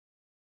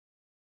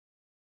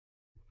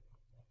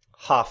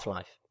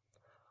Half-life.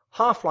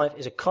 Half-life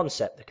is a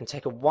concept that can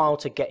take a while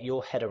to get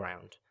your head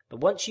around, but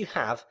once you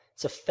have,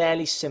 it's a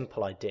fairly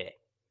simple idea.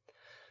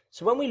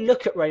 So when we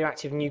look at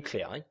radioactive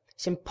nuclei,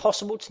 it's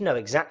impossible to know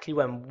exactly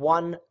when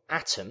one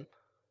atom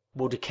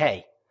will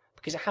decay,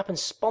 because it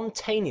happens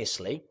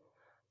spontaneously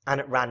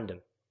and at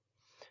random.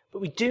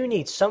 But we do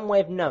need some way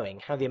of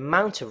knowing how the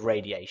amount of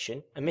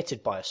radiation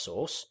emitted by a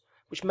source,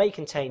 which may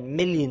contain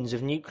millions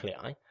of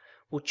nuclei,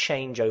 will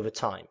change over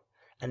time,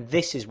 and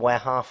this is where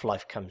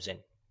half-life comes in.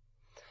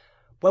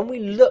 When we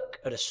look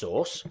at a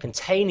source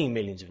containing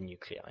millions of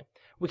nuclei,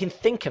 we can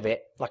think of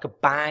it like a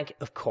bag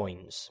of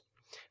coins.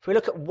 If we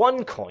look at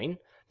one coin,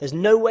 there's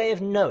no way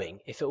of knowing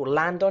if it will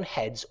land on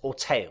heads or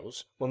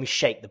tails when we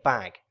shake the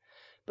bag.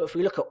 But if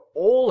we look at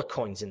all the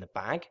coins in the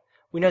bag,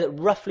 we know that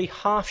roughly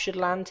half should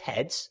land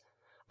heads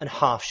and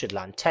half should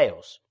land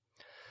tails.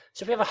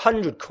 So if we have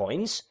 100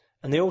 coins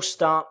and they all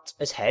start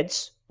as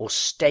heads or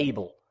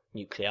stable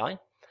nuclei,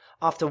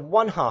 after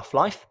one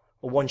half-life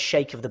or one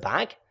shake of the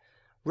bag,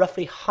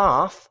 roughly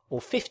half or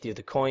 50 of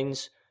the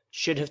coins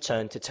should have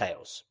turned to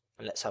tails.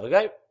 And let's have a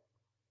go.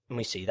 And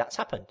we see that's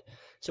happened.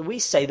 So we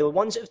say the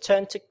ones that have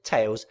turned to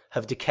tails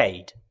have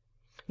decayed.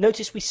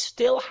 Notice we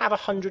still have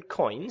 100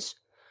 coins,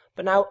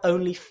 but now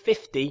only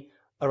 50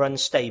 are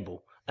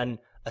unstable and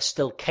are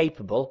still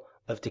capable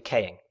of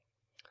decaying.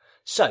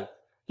 So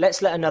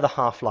let's let another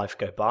half-life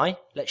go by.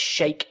 Let's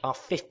shake our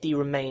 50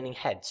 remaining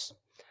heads.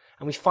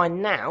 And we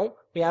find now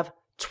we have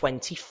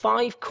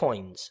 25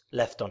 coins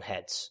left on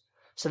heads.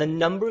 So the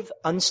number of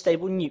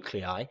unstable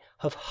nuclei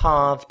have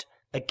halved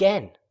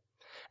again.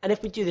 And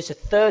if we do this a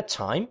third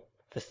time,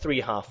 for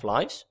 3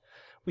 half-lives,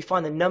 we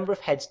find the number of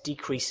heads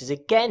decreases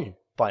again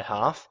by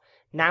half,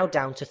 now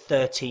down to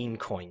 13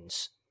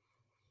 coins.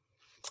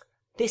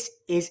 This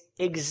is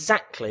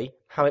exactly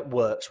how it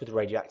works with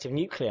radioactive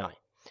nuclei.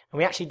 And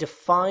we actually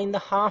define the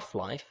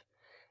half-life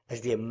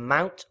as the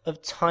amount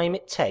of time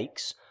it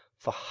takes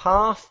for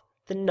half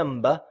the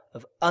number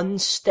of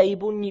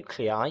unstable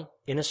nuclei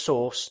in a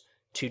source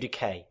to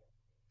decay.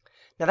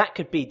 Now that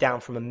could be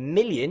down from 1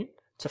 million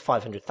to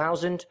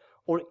 500,000,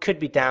 or it could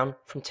be down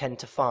from 10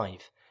 to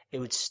 5. It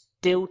would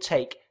still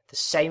take the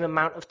same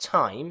amount of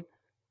time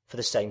for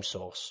the same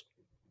source.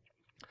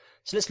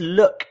 So let's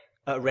look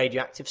at a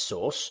radioactive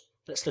source.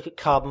 Let's look at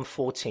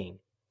carbon-14.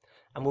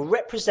 And we'll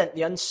represent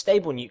the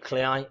unstable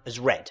nuclei as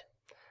red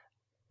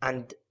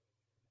and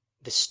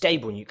the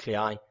stable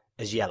nuclei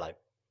as yellow.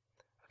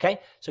 Okay,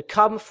 so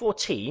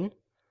carbon-14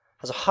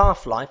 has a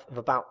half-life of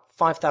about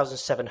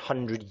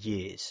 5,700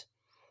 years.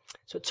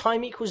 So at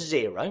time equals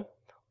 0,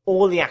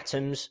 all the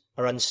atoms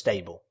are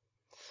unstable.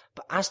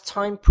 But as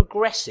time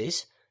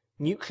progresses,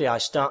 nuclei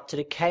start to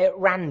decay at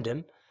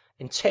random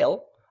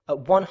until,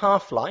 at one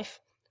half-life,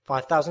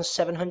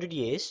 5,700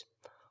 years,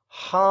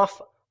 half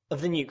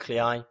of the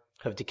nuclei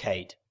have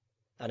decayed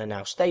and are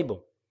now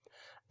stable.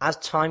 As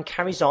time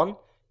carries on,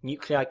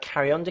 nuclei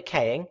carry on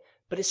decaying,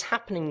 but it's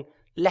happening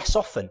less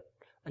often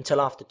until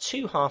after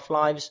 2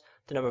 half-lives,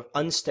 the number of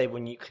unstable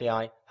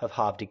nuclei have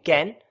halved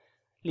again,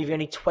 leaving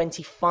only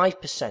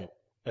 25%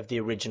 of the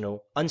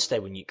original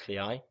unstable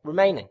nuclei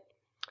remaining.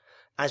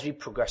 As we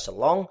progress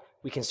along,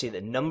 we can see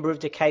that the number of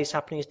decays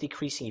happening is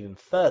decreasing even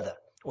further,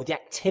 or the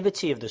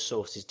activity of the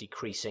source is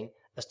decreasing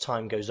as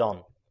time goes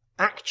on.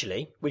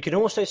 Actually, we can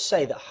also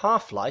say that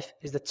half-life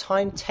is the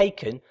time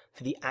taken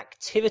for the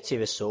activity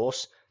of a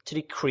source to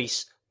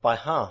decrease by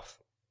half.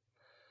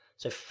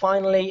 So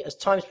finally, as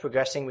time is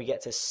progressing, we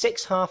get to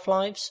 6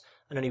 half-lives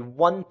and only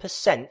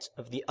 1%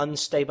 of the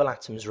unstable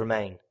atoms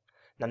remain.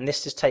 And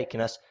this has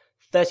taken us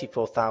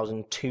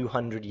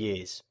 34,200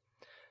 years.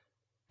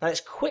 Now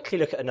let's quickly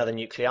look at another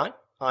nuclei,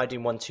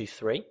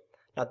 iodine-123.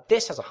 Now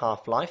this has a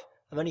half-life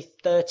of only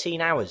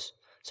 13 hours,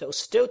 so it will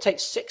still take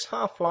 6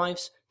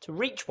 half-lives to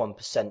reach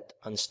 1%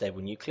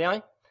 unstable nuclei,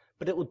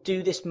 but it will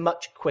do this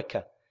much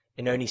quicker,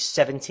 in only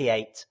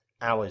 78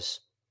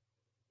 hours.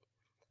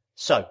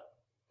 So,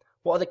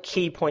 what are the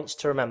key points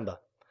to remember?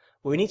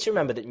 Well, we need to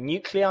remember that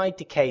nuclei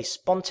decay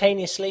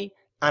spontaneously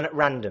and at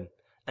random,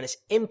 and it's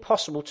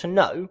impossible to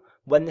know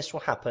when this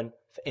will happen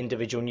for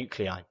individual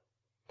nuclei.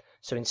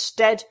 So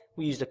instead,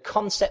 we use the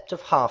concept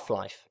of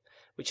half-life,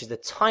 which is the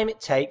time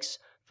it takes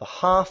for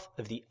half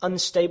of the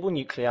unstable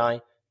nuclei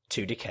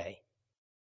to decay.